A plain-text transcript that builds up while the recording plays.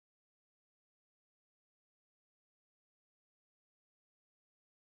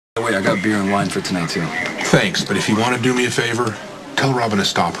Wait, I got beer and wine for tonight, too. Thanks, but if you want to do me a favor, tell Robin to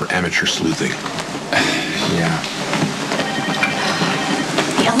stop her amateur sleuthing. Yeah.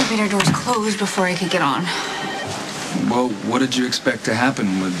 The elevator doors closed before I could get on. Well, what did you expect to happen?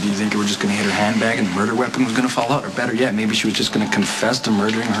 Do you think you were just going to hit her handbag and the murder weapon was going to fall out? Or better yet, maybe she was just going to confess to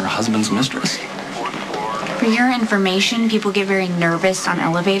murdering her husband's mistress? For your information, people get very nervous on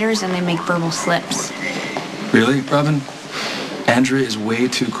elevators and they make verbal slips. Really, Robin? Andrea is way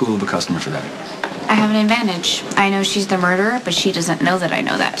too cool of a customer for that. I have an advantage. I know she's the murderer, but she doesn't know that I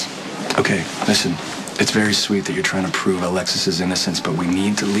know that. Okay, listen. It's very sweet that you're trying to prove Alexis's innocence, but we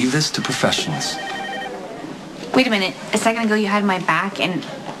need to leave this to professionals. Wait a minute. A second ago you had my back and...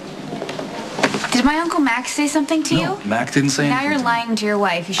 Did my Uncle Max say something to you? No, Mac didn't say anything. Now you're lying to your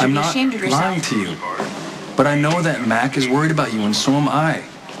wife. You should be ashamed of yourself. I'm not lying to you. But I know that Mac is worried about you, and so am I.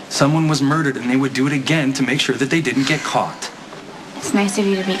 Someone was murdered, and they would do it again to make sure that they didn't get caught. It's nice of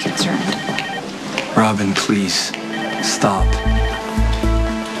you to be concerned. Robin, please, stop.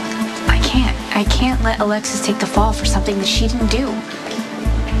 I can't let Alexis take the fall for something that she didn't do.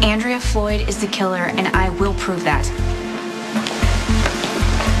 Andrea Floyd is the killer, and I will prove that.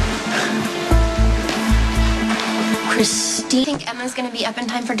 Christine, do you think Emma's gonna be up in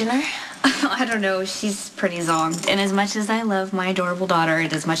time for dinner? I don't know. She's pretty zonked. And as much as I love my adorable daughter,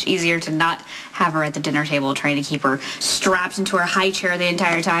 it is much easier to not have her at the dinner table trying to keep her strapped into her high chair the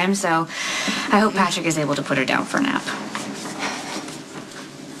entire time. So I hope Patrick is able to put her down for a nap.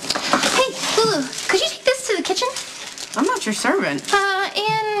 Hey, Lulu, could you take this to the kitchen? I'm not your servant.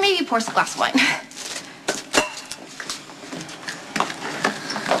 And maybe pour us a glass of wine.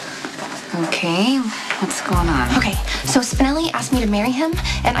 Okay, what's going on? Okay, so Spinelli asked me to marry him,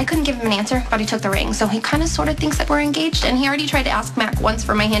 and I couldn't give him an answer, but he took the ring. So he kind of sort of thinks that we're engaged, and he already tried to ask Mac once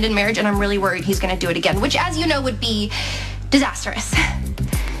for my hand in marriage, and I'm really worried he's going to do it again, which, as you know, would be disastrous.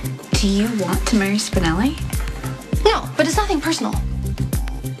 Do you want to marry Spinelli? No, but it's nothing personal.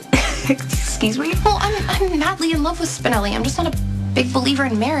 Excuse me? Well, I'm madly in love with Spinelli. I'm just not a big believer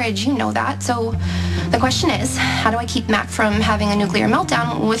in marriage, you know that. So the question is, how do I keep Mac from having a nuclear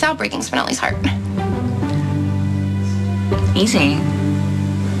meltdown without breaking Spinelli's heart? Easy.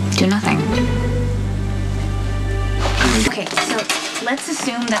 Do nothing. Okay, so let's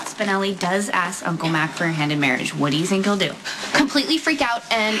assume that Spinelli does ask Uncle Mac for a hand in marriage. What do you think he'll do? Completely freak out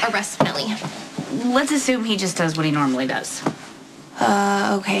and arrest Spinelli. Let's assume he just does what he normally does.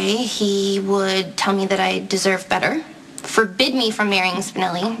 Okay, he would tell me that I deserve better, forbid me from marrying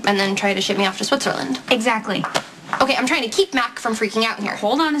Spinelli, and then try to ship me off to Switzerland. Exactly. Okay, I'm trying to keep Mac from freaking out here.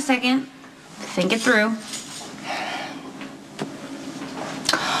 Hold on a second. Think it through.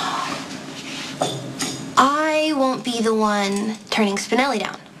 I won't be the one turning Spinelli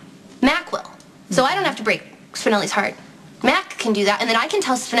down. Mac will. So I don't have to break Spinelli's heart. Mac can do that, and then I can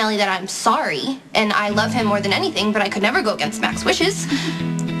tell Spinelli that I'm sorry, and I love him more than anything, but I could never go against Mac's wishes.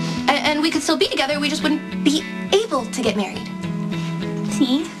 And we could still be together, we just wouldn't be able to get married.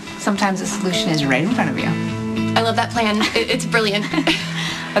 See? Sometimes the solution is right in front of you. I love that plan. It's brilliant.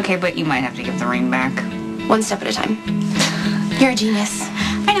 Okay, but you might have to give the ring back. One step at a time. You're a genius.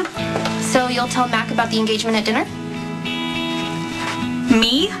 I know. So you'll tell Mac about the engagement at dinner?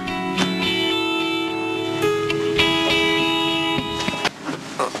 Me?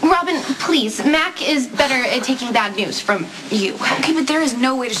 Robin, please. Mac is better at taking bad news from you. Okay, but there is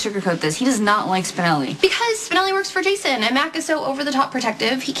no way to sugarcoat this. He does not like Spinelli. Because Spinelli works for Jason, and Mac is so over-the-top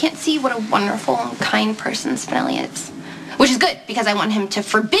protective, he can't see what a wonderful and kind person Spinelli is. Which is good, because I want him to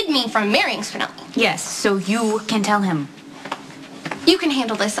forbid me from marrying Spinelli. Yes, so you can tell him. You can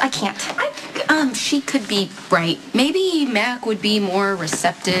handle this. I can't. She could be right. Maybe Mac would be more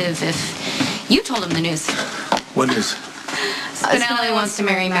receptive if you told him the news. What news? Spinelli wants to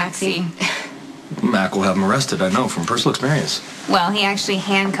marry Maxie. Mac will have him arrested, I know, from personal experience. Well, he actually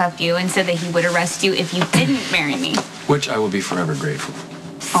handcuffed you and said that he would arrest you if you didn't marry me. Which I will be forever grateful.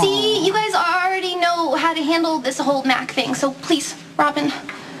 See, you guys already know how to handle this whole Mac thing, so please, Robin.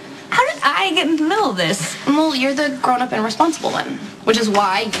 How did I get in the middle of this? Well, you're the grown-up and responsible one, which is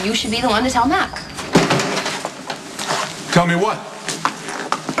why you should be the one to tell Mac. Tell me what?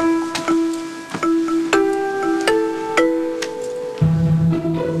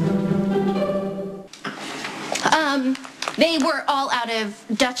 They were all out of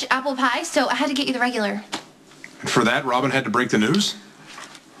Dutch apple pie, so I had to get you the regular. And for that, Robin had to break the news?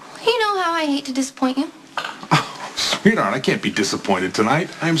 You know how I hate to disappoint you. Oh, sweetheart, I can't be disappointed tonight.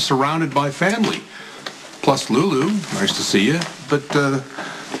 I'm surrounded by family. Plus Lulu, nice to see you. But,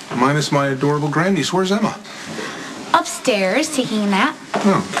 minus my adorable grandniece, where's Emma? Upstairs, taking a nap.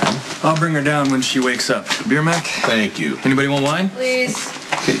 Oh, I'll bring her down when she wakes up. Beer, Mac? thank you. Anybody want wine? Please.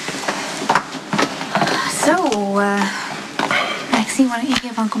 Okay. So, Maxie, why don't you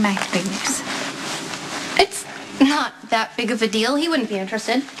give Uncle Mac the big news? It's not that big of a deal. He wouldn't be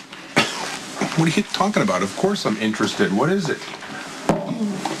interested. What are you talking about? Of course I'm interested. What is it?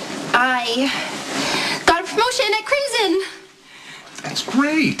 I got a promotion at Crimson. That's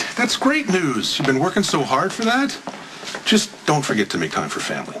great. That's great news. You've been working so hard for that. Just don't forget to make time for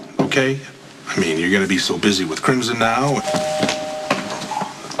family, okay? I mean, you're going to be so busy with Crimson now.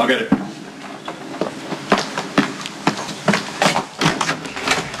 I'll get it.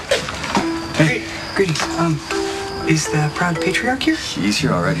 Hey, greetings. Is the proud patriarch here? He's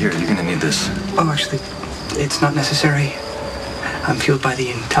here, all right. Here, you're gonna need this. Oh, actually, it's not necessary. I'm fueled by the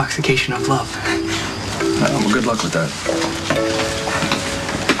intoxication of love. Well, good luck with that.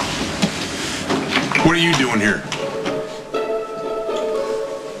 What are you doing here?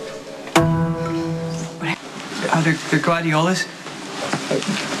 They're gladiolas.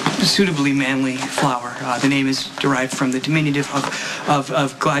 A suitably manly flower. The name is derived from the diminutive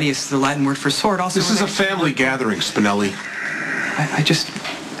of gladius, the Latin word for sword. Also, This is a family gathering, Spinelli. I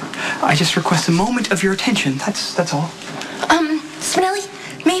just request a moment of your attention. That's all. Spinelli,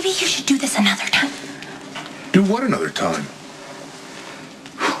 maybe you should do this another time. Do what another time?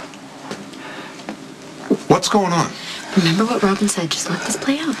 What's going on? Remember what Robin said. Just let this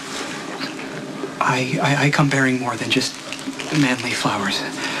play out. I come bearing more than just manly flowers.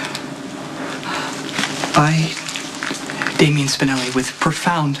 I, Damien Spinelli, with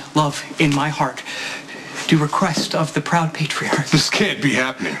profound love in my heart, do request of the proud patriarch. This can't be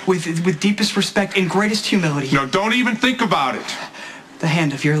happening. With deepest respect and greatest humility. No, don't even think about it. The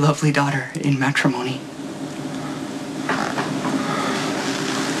hand of your lovely daughter in matrimony.